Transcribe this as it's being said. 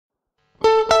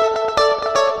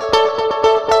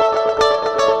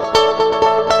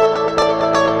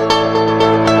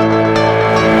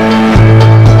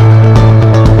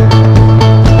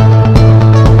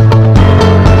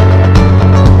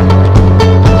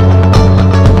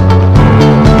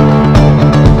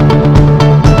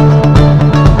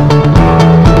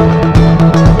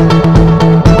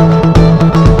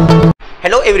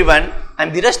everyone, I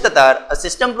am Dheeraj Tatar, a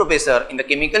system professor in the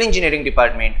Chemical Engineering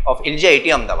Department of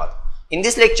LJIT Ahmedabad. In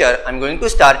this lecture, I am going to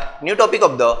start new topic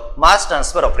of the mass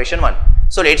transfer operation 1.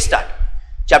 So let's start.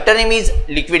 Chapter name is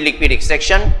liquid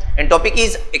extraction and topic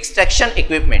is extraction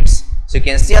equipments. So you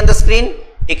can see on the screen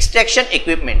extraction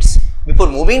equipments. Before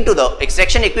moving to the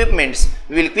extraction equipments,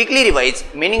 we will quickly revise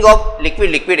meaning of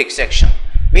liquid extraction.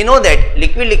 We know that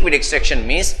liquid extraction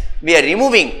means we are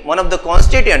removing one of the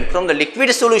constituent from the liquid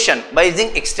solution by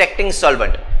using extracting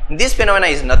solvent. This phenomena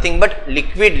is nothing but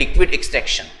liquid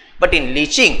extraction. But in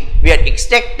leaching, we are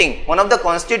extracting one of the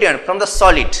constituent from the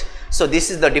solid. So this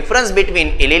is the difference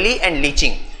between LLE and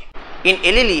leaching. In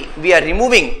LLE, we are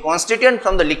removing constituent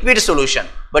from the liquid solution,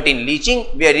 but in leaching,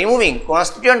 we are removing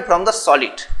constituent from the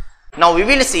solid. Now we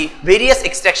will see various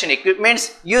extraction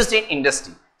equipments used in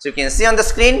industry. So you can see on the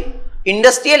screen,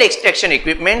 industrial extraction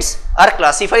equipments are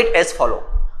classified as follow.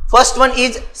 First one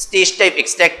is stage type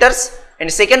extractors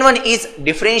and second one is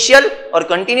differential or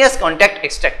continuous contact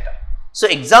extractor. So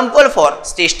example for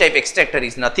stage type extractor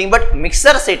is nothing but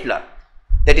mixer settler,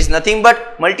 that is nothing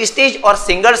but multi-stage or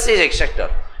single stage extractor,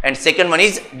 and second one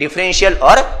is differential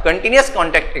or continuous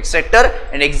contact extractor,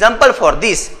 and example for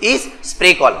this is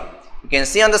spray column. You can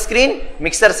see on the screen,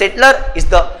 mixer settler is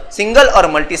the single or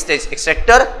multi-stage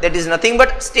extractor, that is nothing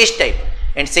but stage type,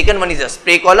 and second one is a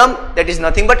spray column, that is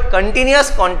nothing but continuous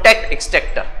contact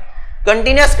extractor.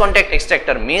 Continuous contact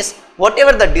extractor means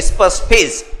whatever the dispersed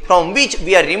phase from which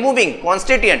we are removing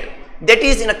constituent that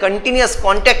is in a continuous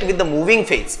contact with the moving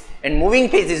phase, and moving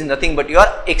phase is nothing but your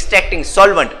extracting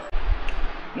solvent.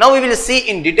 Now we will see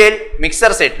in detail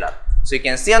mixer settler. So you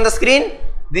can see on the screen,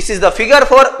 this is the figure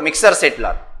for mixer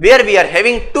settler, where we are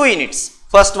having two units.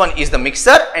 First one is the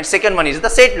mixer and second one is the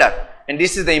settler, and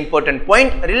this is the important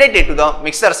point related to the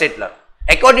mixer settler.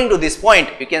 According to this point,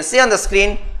 you can see on the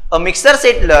screen, a mixer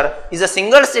settler is a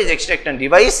single stage extraction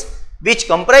device which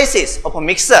comprises of a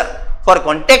mixer for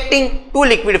contacting two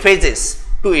liquid phases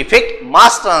to effect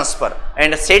mass transfer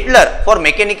and a settler for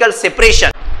mechanical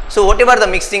separation. So whatever the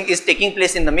mixing is taking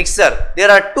place in the mixer, there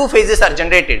are two phases are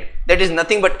generated, that is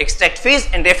nothing but extract phase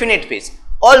and raffinate phase.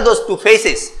 All those two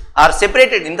phases are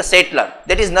separated in the settler,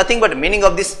 that is nothing but meaning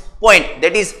of this point,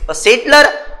 that is a settler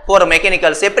for a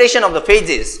mechanical separation of the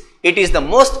phases. It is the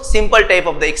most simple type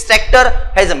of the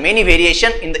extractor, has a many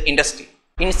variation in the industry.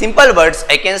 In simple words,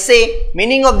 I can say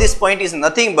meaning of this point is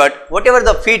nothing but whatever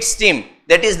the feed stream,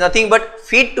 that is nothing but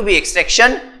feed to be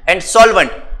extraction and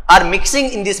solvent are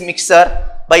mixing in this mixer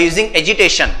by using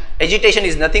agitation. Agitation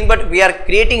is nothing but we are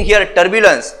creating here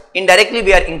turbulence. Indirectly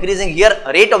we are increasing here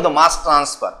rate of the mass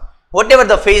transfer. Whatever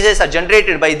the phases are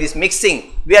generated by this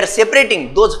mixing, we are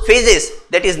separating those phases,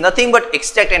 that is nothing but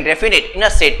extract and raffinate in a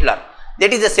settler.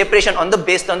 That is the separation on the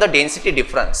based on the density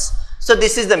difference. So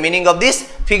this is the meaning of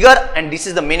this figure and this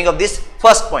is the meaning of this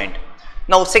first point.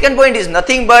 Now second point is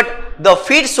nothing but the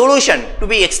feed solution to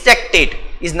be extracted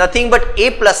is nothing but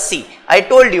A plus C. I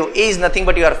told you A is nothing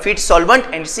but your feed solvent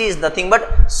and C is nothing but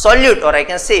solute, or I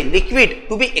can say liquid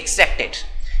to be extracted.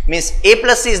 Means A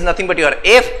plus C is nothing but your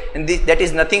F and that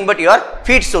is nothing but your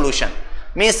feed solution.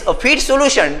 Means a feed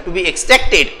solution to be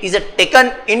extracted is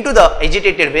taken into the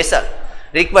agitated vessel.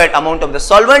 Required amount of the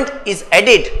solvent is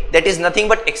added, that is nothing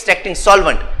but extracting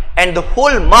solvent, and the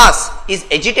whole mass is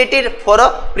agitated for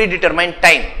a predetermined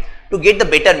time to get the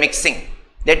better mixing.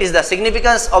 That is the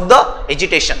significance of the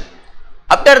agitation.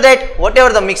 After that,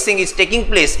 whatever the mixing is taking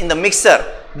place in the mixer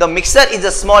is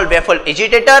a small baffle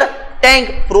agitator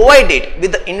tank provided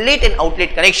with the inlet and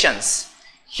outlet connections.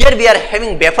 Here we are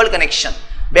having baffle connection.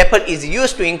 Baffle is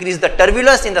used to increase the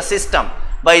turbulence in the system.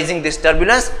 By using this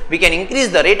turbulence, we can increase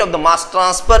the rate of the mass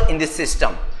transfer in this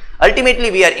system. Ultimately,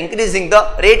 we are increasing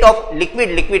the rate of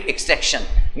liquid extraction.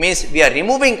 Means we are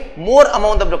removing more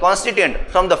amount of the constituent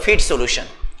from the feed solution.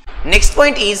 Next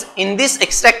point is, in this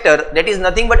extractor, that is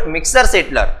nothing but mixer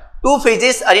settler, two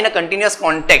phases are in a continuous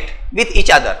contact with each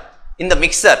other in the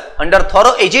mixer under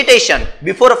thorough agitation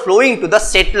before flowing to the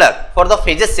settler for the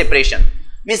phases separation.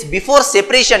 Means before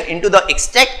separation into the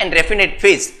extract and raffinate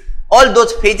phase, all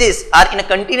those phases are in a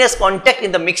continuous contact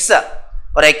in the mixer,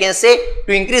 or I can say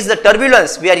to increase the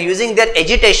turbulence we are using their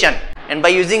agitation, and by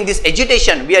using this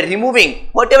agitation we are removing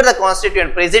whatever the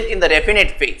constituent present in the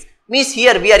raffinate phase. Means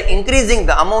here we are increasing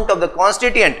the amount of the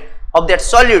constituent of that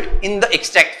solute in the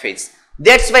extract phase.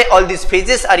 That's why all these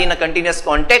phases are in a continuous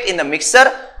contact in the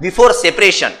mixer before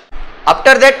separation.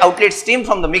 After that, outlet stream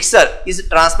from the mixer is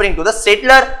transferring to the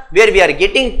settler, where we are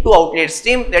getting two outlet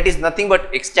stream, that is nothing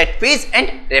but extract phase and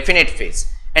raffinate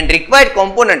phase, and required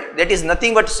component, that is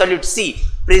nothing but solute C,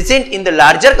 present in the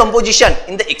larger composition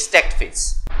in the extract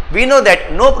phase. We know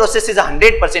that no process is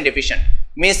 100% efficient.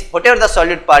 means whatever the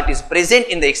solute part is present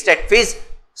in the extract phase,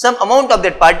 some amount of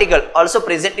that particle also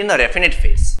present in a raffinate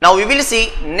phase. Now we will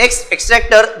see next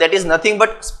extractor, that is nothing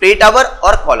but spray tower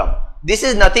or column. This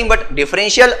is nothing but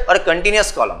differential or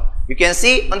continuous column. You can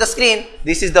see on the screen,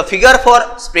 this is the figure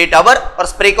for spray tower or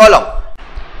spray column.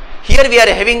 Here we are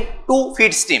having two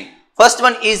feed stream. First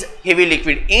one is heavy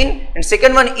liquid in and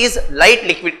second one is light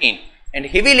liquid in. And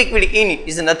heavy liquid in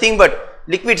is nothing but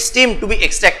liquid stream to be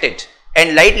extracted,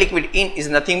 and light liquid in is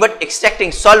nothing but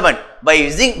extracting solvent by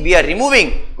using, we are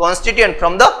removing constituent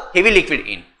from the heavy liquid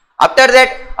in. After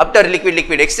that, after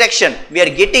liquid extraction, we are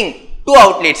getting two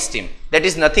outlet stream, that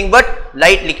is nothing but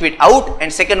light liquid out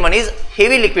and second one is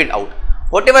heavy liquid out.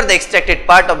 Whatever the extracted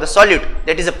part of the solute,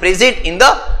 that is present in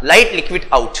the light liquid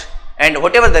out, and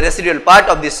whatever the residual part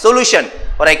of this solution,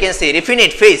 or I can say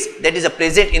raffinate phase, that is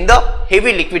present in the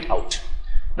heavy liquid out.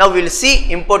 Now we will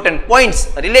see important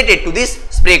points related to this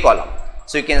spray column.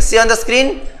 So you can see on the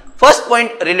screen, first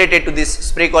point related to this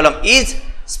spray column is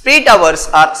spray towers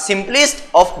are simplest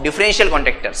of differential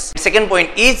contactors. Second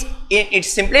point is, in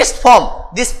its simplest form,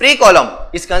 this spray column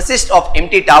is consist of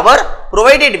empty tower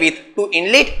provided with two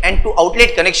inlet and two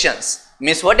outlet connections.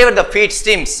 Means whatever the feed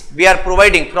streams we are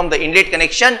providing from the inlet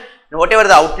connection, and whatever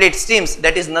the outlet streams,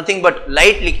 that is nothing but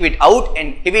light liquid out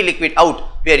and heavy liquid out,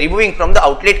 we are removing from the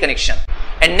outlet connection.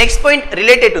 And next point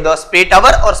related to the spray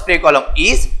tower or spray column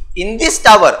is, in this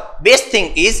tower, best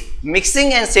thing is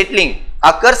mixing and settling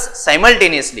occurs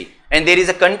simultaneously, and there is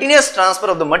a continuous transfer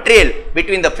of the material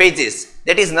between the phases,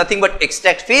 that is nothing but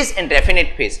extract phase and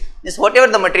raffinate phase. This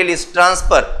whatever the material is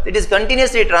transferred, that is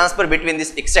continuously transferred between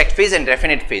this extract phase and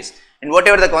raffinate phase, and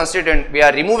whatever the constituent we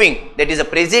are removing, that is a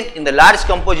present in the large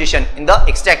composition in the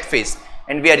extract phase,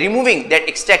 and we are removing that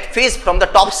extract phase from the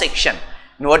top section,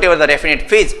 and whatever the raffinate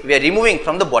phase we are removing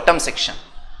from the bottom section.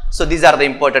 So these are the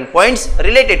important points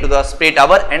related to the spray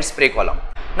tower and spray column.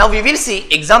 Now we will see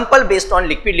example based on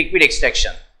liquid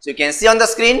extraction. So you can see on the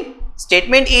screen,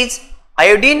 statement is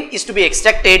iodine is to be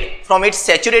extracted from its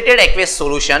saturated aqueous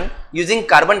solution using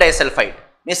carbon disulfide.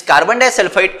 Means carbon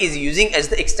disulfide is using as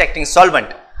the extracting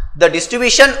solvent. The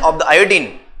distribution of the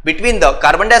iodine between the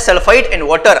carbon disulfide and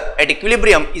water at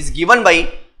equilibrium is given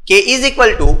by K is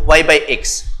equal to Y by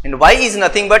X, and Y is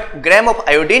nothing but gram of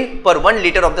iodine per 1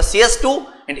 liter of the CS2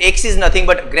 and X is nothing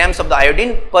but grams of the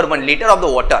iodine per 1 liter of the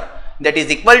water, that is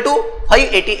equal to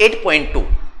 588.2.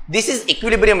 This is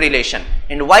equilibrium relation,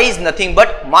 and Y is nothing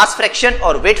but mass fraction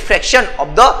or weight fraction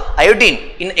of the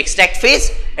iodine in extract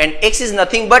phase, and X is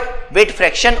nothing but weight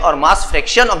fraction or mass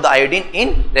fraction of the iodine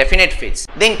in raffinate phase.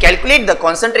 Then calculate the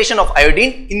concentration of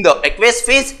iodine in the aqueous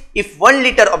phase if 1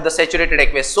 liter of the saturated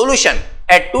aqueous solution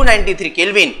at 293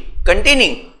 Kelvin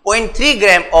containing 0.3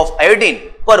 gram of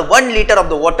iodine per 1 liter of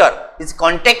the water is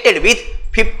contacted with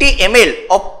 50 ml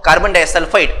of carbon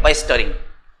disulfide by stirring.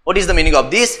 What is the meaning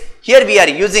of this? Here we are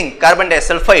using carbon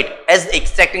disulfide as the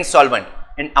extracting solvent,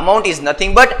 and amount is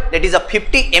nothing but that is a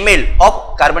 50 ml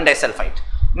of carbon disulfide.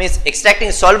 Means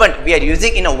extracting solvent we are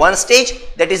using in a one stage,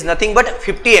 that is nothing but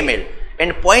 50 ml,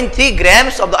 and 0.3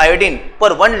 grams of the iodine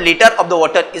per 1 liter of the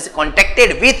water is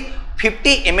contacted with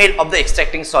 50 ml of the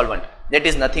extracting solvent, that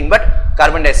is nothing but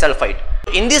carbon disulfide.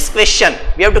 In this question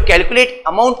we have to calculate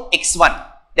amount X1,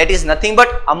 that is nothing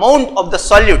but amount of the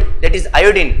solute, that is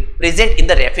iodine, present in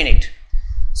the raffinate.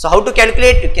 So how to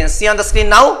calculate? You can see on the screen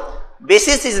now.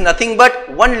 Basis is nothing but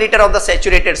 1 liter of the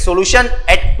saturated solution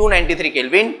at 293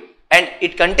 Kelvin, and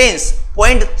it contains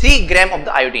 0.3 gram of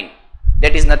the iodine,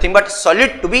 that is nothing but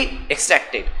solute to be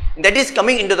extracted, and that is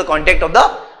coming into the contact of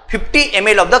the 50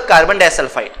 ml of the carbon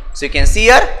disulfide. So you can see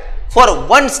here, for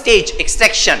one stage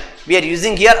extraction we are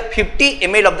using here 50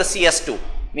 ml of the CS2,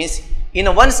 means in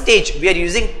a one stage we are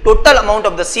using total amount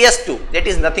of the CS2, that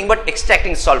is nothing but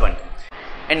extracting solvent,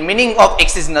 and meaning of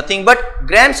X is nothing but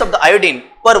grams of the iodine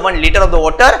per 1 liter of the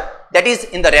water, that is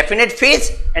in the raffinate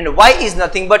phase, and Y is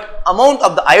nothing but amount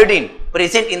of the iodine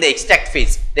present in the extract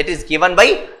phase, that is given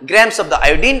by grams of the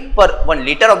iodine per 1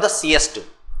 liter of the CS2.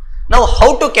 Now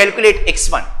how to calculate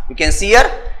X1? You can see here,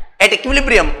 at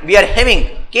equilibrium we are having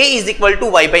K is equal to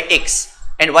Y by X,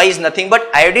 and Y is nothing but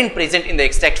iodine present in the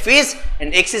extract phase,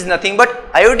 and X is nothing but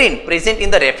iodine present in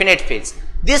the raffinate phase.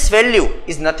 This value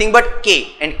is nothing but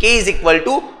K, and K is equal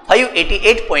to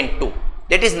 588.2.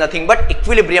 That is nothing but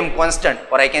equilibrium constant,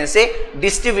 or I can say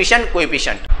distribution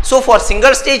coefficient. So for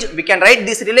single stage we can write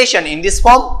this relation in this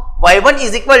form, Y1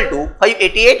 is equal to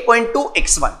 588.2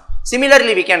 X1.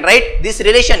 Similarly we can write this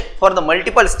relation for the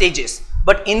multiple stages,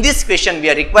 but in this question we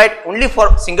are required only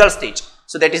for single stage.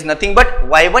 So that is nothing but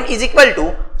Y1 is equal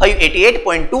to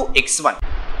 588.2 X1.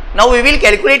 Now we will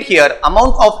calculate here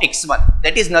amount of X1,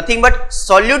 that is nothing but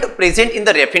solute present in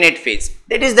the raffinate phase.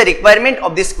 That is the requirement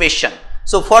of this question.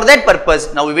 So for that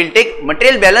purpose, now we will take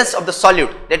material balance of the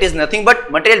solute, that is nothing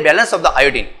but material balance of the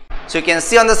iodine. So you can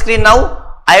see on the screen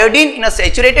now, iodine in a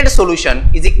saturated solution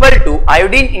is equal to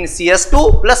iodine in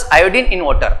CS2 plus iodine in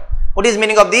water. What is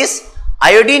meaning of this?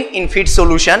 Iodine in feed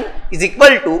solution is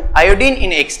equal to iodine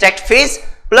in extract phase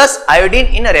plus iodine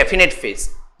in a raffinate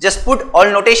phase. Just put all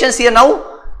notations here now.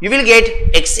 You will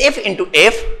get XF into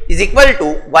F is equal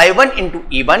to Y1 into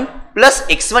E1 plus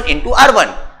X1 into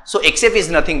R1. So XF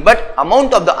is nothing but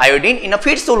amount of the iodine in a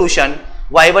feed solution,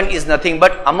 Y1 is nothing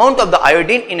but amount of the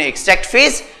iodine in a extract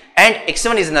phase, and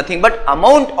X1 is nothing but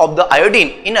amount of the iodine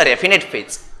in a raffinate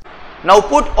phase. Now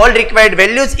put all required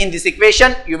values in this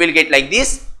equation. You will get like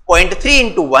this: 0.3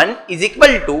 into 1 is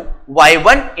equal to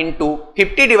Y1 into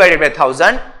 50 divided by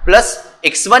 1000 plus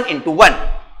X1 into 1.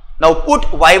 Now put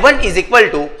Y1 is equal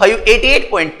to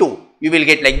 588.2. You will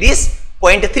get like this: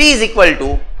 0.3 is equal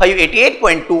to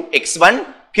 588.2 X1,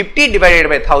 50 divided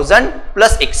by 1000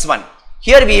 plus X1.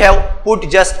 Here we have put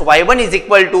just Y1 is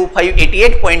equal to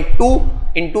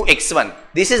 588.2 into X1.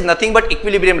 This is nothing but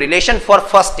equilibrium relation for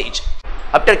first stage.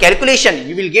 After calculation,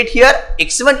 you will get here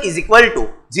X1 is equal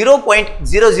to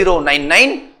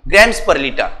 0.0099 grams per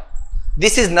liter.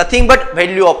 This is nothing but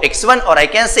value of X1, or I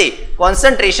can say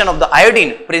concentration of the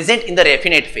iodine present in the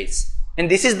raffinate phase. And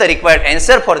this is the required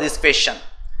answer for this question.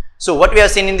 So what we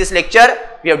have seen in this lecture,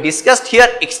 we have discussed here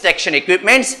extraction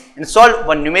equipments and solved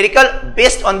one numerical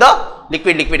based on the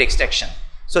liquid-liquid extraction.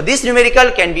 So this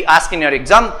numerical can be asked in your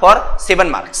exam for 7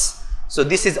 marks. So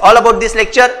this is all about this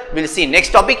lecture. We will see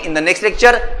next topic in the next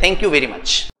lecture. Thank you very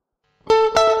much.